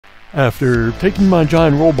After taking my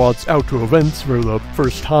giant robots out to events for the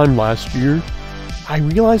first time last year, I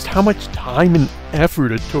realized how much time and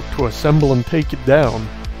effort it took to assemble and take it down.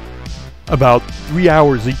 About 3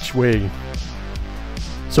 hours each way.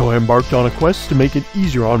 So I embarked on a quest to make it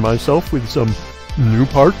easier on myself with some new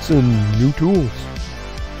parts and new tools.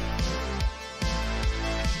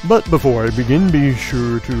 But before I begin, be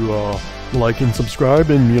sure to like and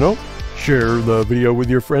subscribe and, share the video with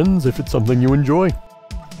your friends if it's something you enjoy.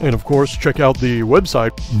 And of course, check out the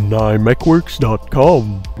website,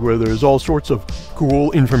 mechworks.com, where there's all sorts of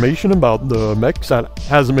cool information about the mechs that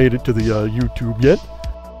hasn't made it to the YouTube yet.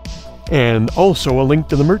 And also a link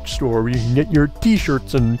to the merch store where you can get your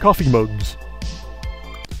t-shirts and coffee mugs.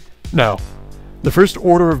 Now, the first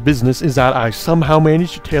order of business is that I somehow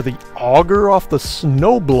managed to tear the auger off the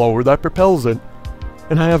snowblower that propels it,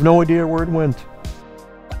 and I have no idea where it went.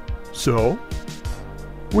 So,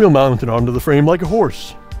 we'll mount it onto the frame like a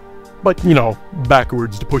horse, but,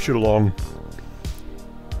 backwards to push it along.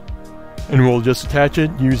 And we'll just attach it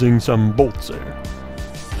using some bolts there.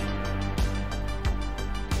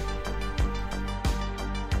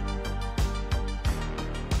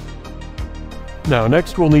 Now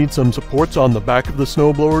next we'll need some supports on the back of the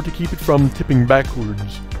snowblower to keep it from tipping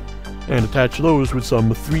backwards, and attach those with some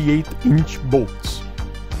 3/8 inch bolts.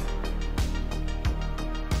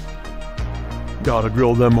 Gotta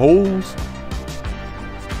drill them holes,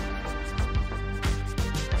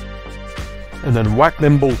 and then whack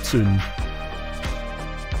them bolts in.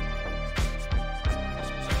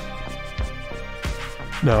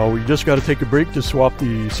 Now we just gotta take a break to swap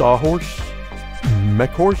the sawhorse,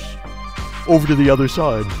 mech horse, over to the other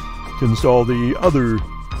side to install the other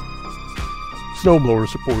snowblower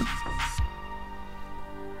support.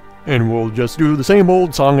 And we'll just do the same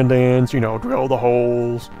old song and dance, drill the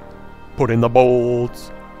holes, put in the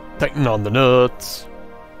bolts, tighten on the nuts.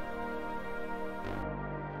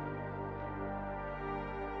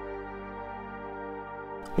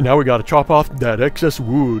 And now we gotta chop off that excess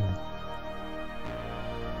wood.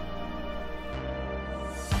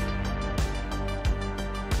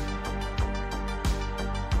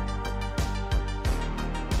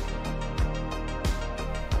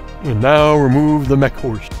 And now remove the mech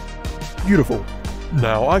horse. Beautiful.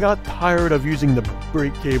 Now I got tired of using the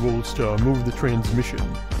brake cables to move the transmission,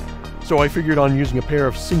 so I figured on using a pair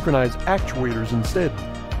of synchronized actuators instead.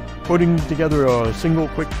 Putting together a single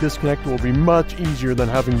quick disconnect will be much easier than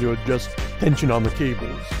having to adjust tension on the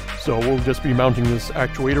cables. So we'll just be mounting this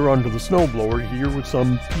actuator onto the snowblower here with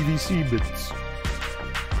some PVC bits.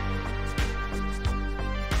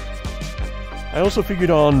 I also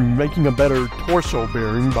figured on making a better torso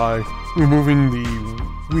bearing by removing the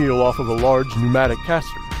wheel off of a large pneumatic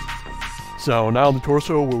caster. So now the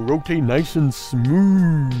torso will rotate nice and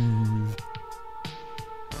smooth.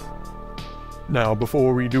 Now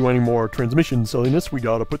before we do any more transmission silliness, we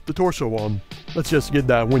gotta put the torso on. Let's just get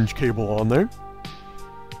that winch cable on there.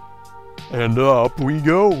 And up we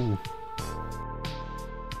go!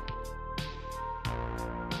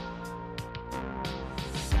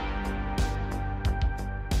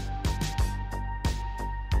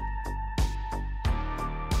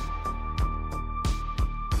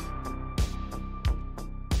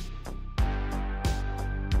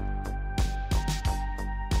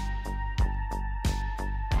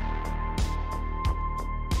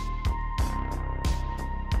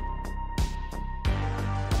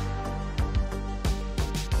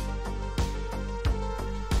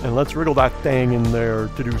 And let's wriggle that thing in there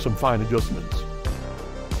to do some fine adjustments.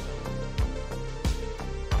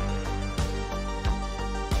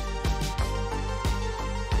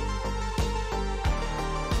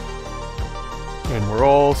 And we're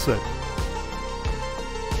all set.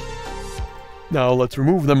 Now let's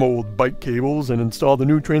remove them old bike cables and install the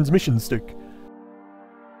new transmission stick.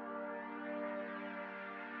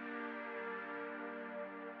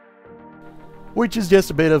 Which is just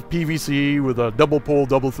a bit of PVC with a double pole,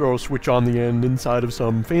 double throw switch on the end inside of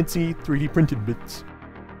some fancy 3D printed bits.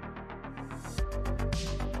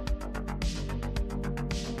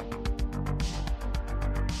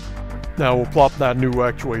 Now we'll plop that new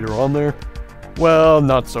actuator on there. Well,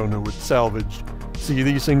 not so new, it's salvaged. See,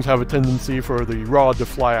 these things have a tendency for the rod to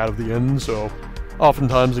fly out of the end, so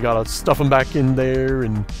oftentimes you gotta stuff them back in there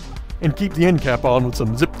and keep the end cap on with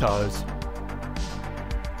some zip ties.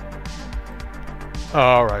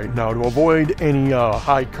 Alright, now to avoid any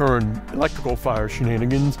high current electrical fire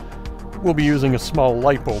shenanigans, we'll be using a small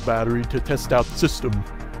LiPo battery to test out the system.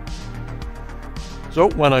 So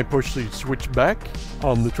when I push the switch back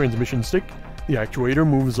on the transmission stick, the actuator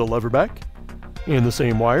moves the lever back, and the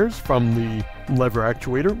same wires from the lever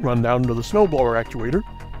actuator run down to the snowblower actuator,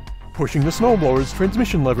 pushing the snowblower's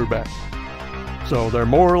transmission lever back. So they're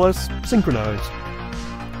more or less synchronized.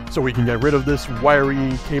 So we can get rid of this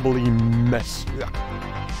wiry, cabley mess.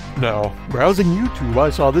 Ugh. Now, browsing YouTube, I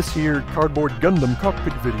saw this here Cardboard Gundam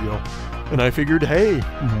cockpit video, and I figured, hey,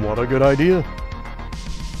 what a good idea.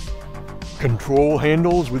 Control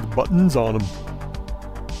handles with buttons on them.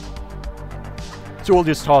 So we'll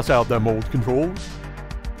just toss out them old controls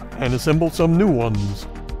and assemble some new ones.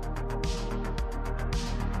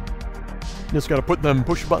 Just gotta put them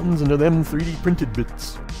push buttons into them 3D printed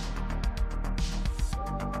bits.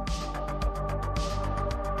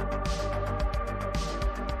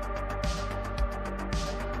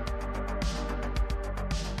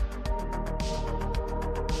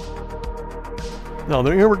 Now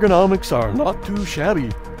the ergonomics are not too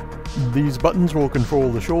shabby. These buttons will control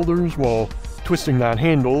the shoulders, while twisting that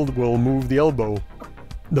handle will move the elbow.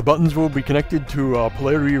 The buttons will be connected to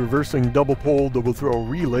polarity reversing double pole double throw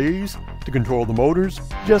relays to control the motors,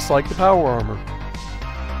 just like the power armor.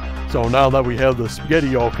 So now that we have the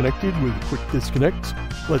spaghetti all connected with quick disconnects,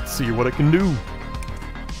 let's see what it can do.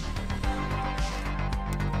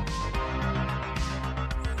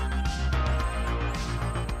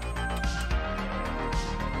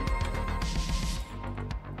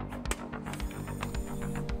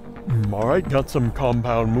 Alright, got some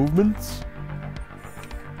compound movements.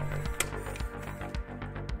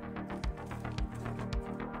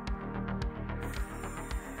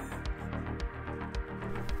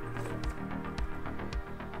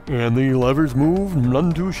 And the levers move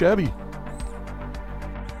none too shabby.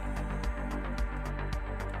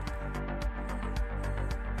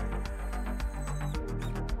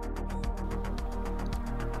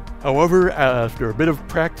 However, after a bit of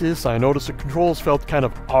practice, I noticed the controls felt kind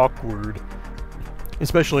of awkward,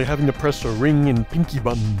 especially having to press the ring and pinky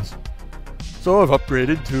buttons. So I've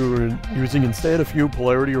upgraded to using instead a few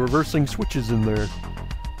polarity reversing switches in there.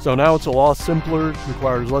 So now it's a lot simpler,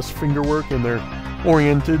 requires less finger work, and they're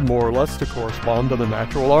oriented more or less to correspond to the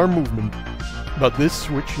natural arm movement. But this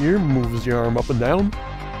switch here moves the arm up and down,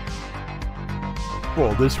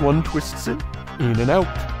 while this one twists it in and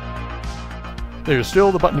out. There's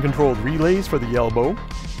still the button-controlled relays for the elbow.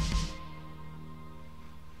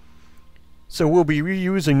 So we'll be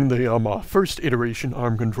reusing the first iteration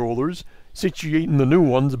arm controllers, situating the new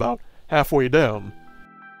ones about halfway down.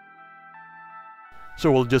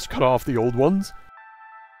 So we'll just cut off the old ones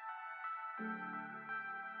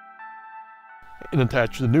and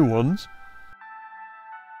attach the new ones.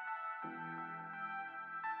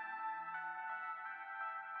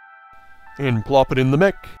 And plop it in the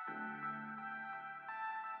mech.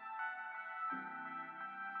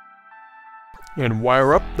 And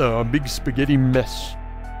wire up the big spaghetti mess.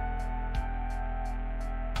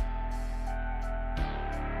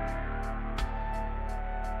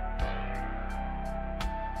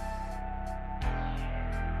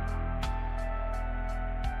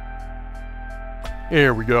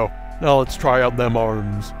 There we go. Now let's try out them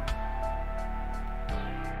arms.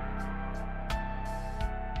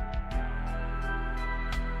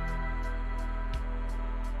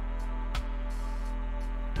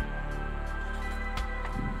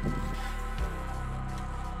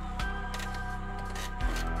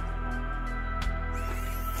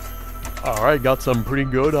 Alright, got some pretty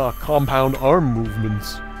good compound arm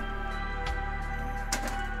movements.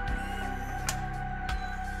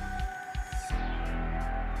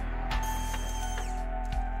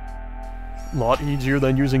 A lot easier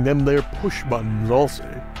than using them there push buttons, I'll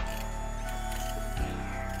say.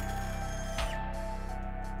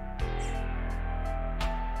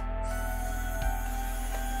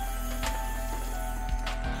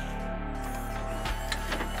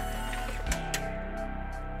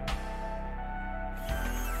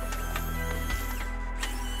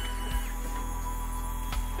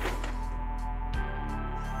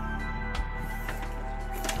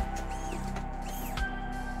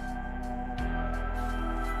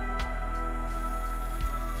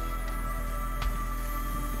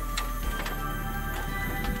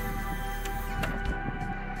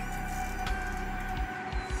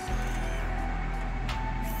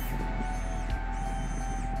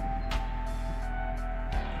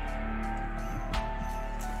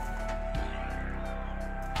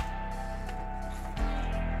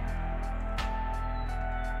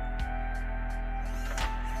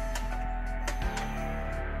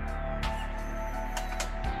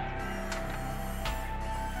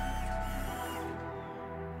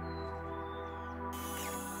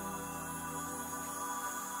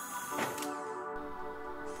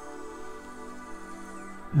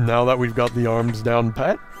 Now that we've got the arms down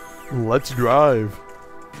pat, let's drive.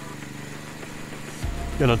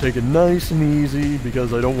 Gonna take it nice and easy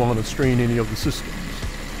because I don't want to strain any of the systems.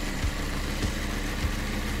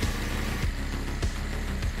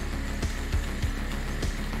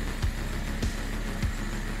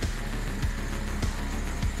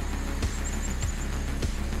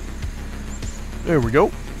 There we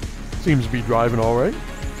go. Seems to be driving all right.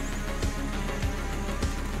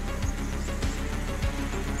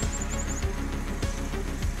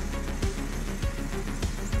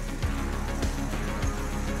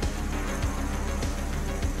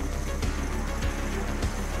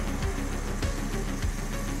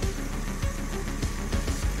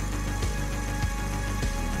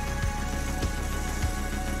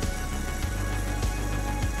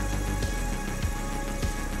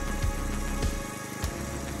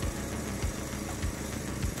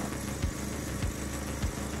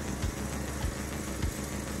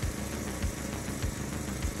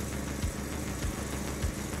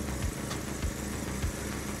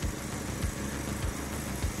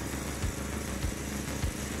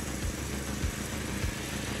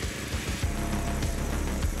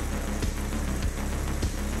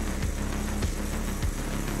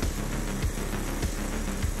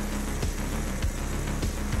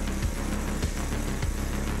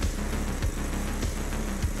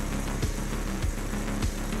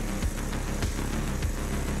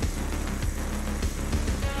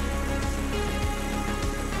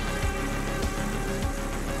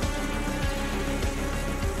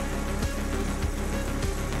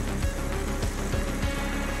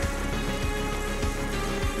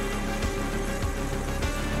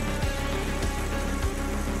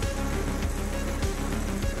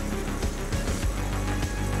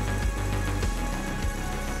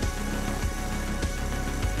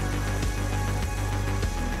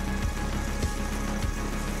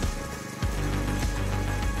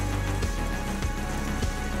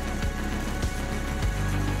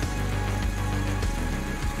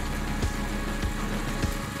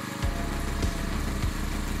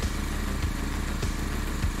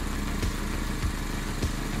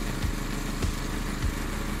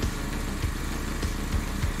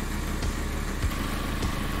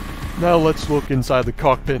 Now let's look inside the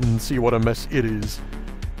cockpit and see what a mess it is.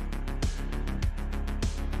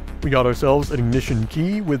 We got ourselves an ignition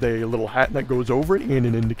key with a little hat that goes over it and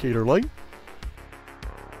an indicator light.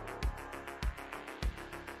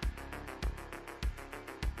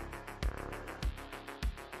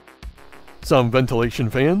 Some ventilation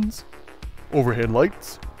fans, overhead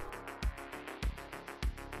lights,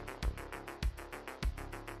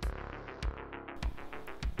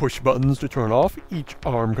 push buttons to turn off each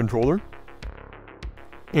arm controller,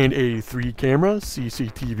 and a 3-camera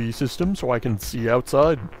CCTV system so I can see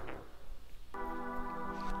outside.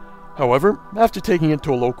 However, after taking it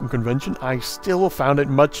to a local convention, I still found it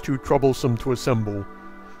much too troublesome to assemble.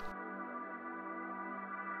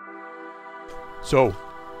 So,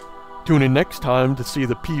 tune in next time to see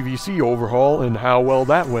the PVC overhaul and how well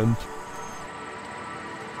that went.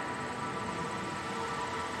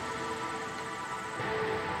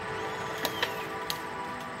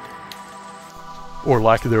 Or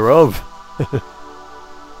lack thereof.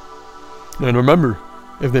 And remember,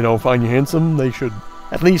 if they don't find you handsome, they should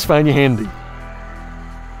at least find you handy.